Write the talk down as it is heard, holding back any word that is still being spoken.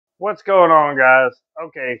What's going on, guys?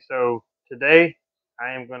 Okay, so today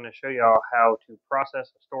I am going to show y'all how to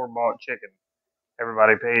process a store-bought chicken.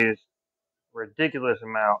 Everybody pays ridiculous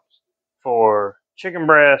amounts for chicken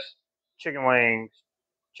breasts, chicken wings,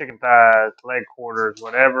 chicken thighs, leg quarters,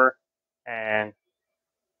 whatever, and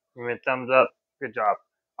give me a thumbs up. Good job.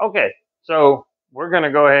 Okay, so we're going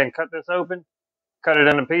to go ahead and cut this open, cut it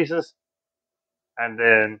into pieces, and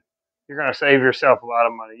then you're going to save yourself a lot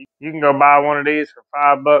of money. You can go buy one of these for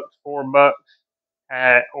 $5,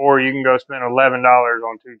 $4, or you can go spend $11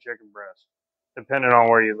 on 2 chicken breasts, depending on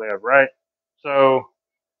where you live, right? So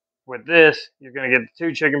with this, you're going to get the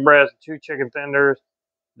 2 chicken breasts, 2 chicken tenders,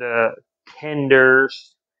 the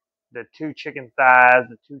 2 chicken thighs,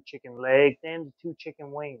 the 2 chicken legs, and the 2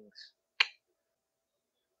 chicken wings.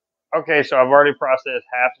 Okay, so I've already processed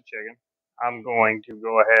half the chicken. I'm going to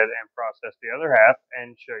go ahead and process the other half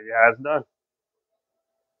and show you how it's done.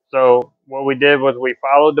 So what we did was we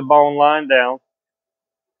followed the bone line down,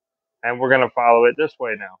 and we're going to follow it this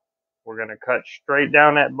way now. We're going to cut straight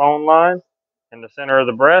down that bone line in the center of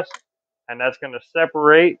the breast, and that's going to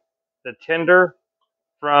separate the tender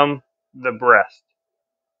from the breast.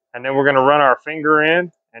 And then we're going to run our finger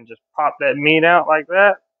in and just pop that meat out like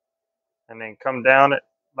that, and then come down it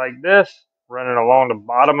like this, running along the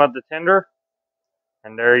bottom of the tender,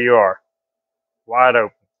 and there you are, wide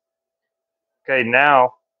open. Okay,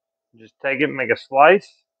 now just take it, make a slice,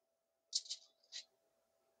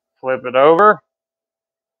 flip it over,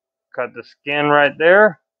 cut the skin right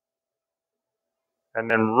there, and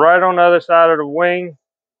then right on the other side of the wing,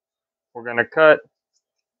 we're going to cut,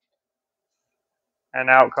 and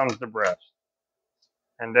out comes the breast.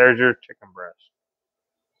 And there's your chicken breast.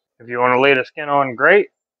 If you want to lay the skin on, great.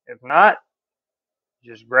 If not,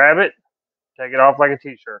 just grab it, take it off like a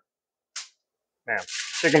t-shirt. Bam,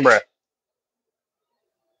 chicken breast.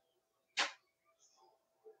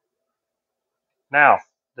 Now,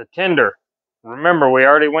 the tender. Remember, we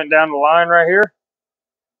already went down the line right here.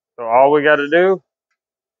 So all we got to do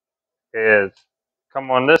is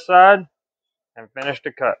come on this side and finish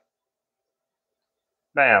the cut.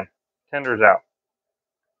 Bam, tender's out.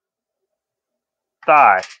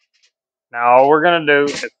 Thigh. Now all we're going to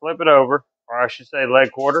do is flip it over, or I should say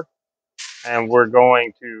leg quarter, and we're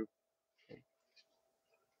going to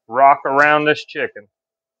rock around this chicken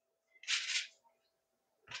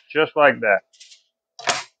just like that.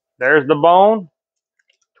 There's the bone,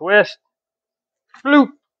 twist, floop.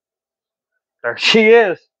 There she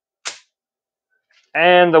is.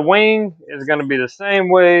 And the wing is going to be the same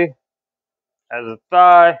way as the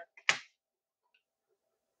thigh.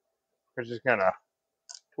 We're just going to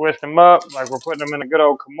twist them up like we're putting them in a good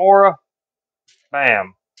old Kimura.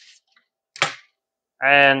 Bam.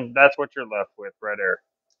 And that's what you're left with right there.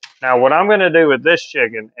 Now what I'm going to do with this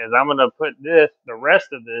chicken is I'm going to put the rest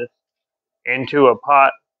of this, into a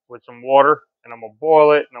pot with some water, and I'm going to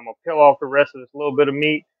boil it, and I'm going to peel off the rest of this little bit of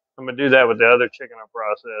meat. I'm going to do that with the other chicken I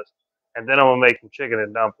processed, and then I'm going to make some chicken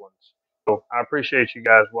and dumplings. So I appreciate you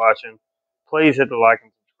guys watching. Please hit the like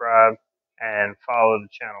and subscribe and follow the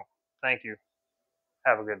channel. Thank you.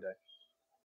 Have a good day.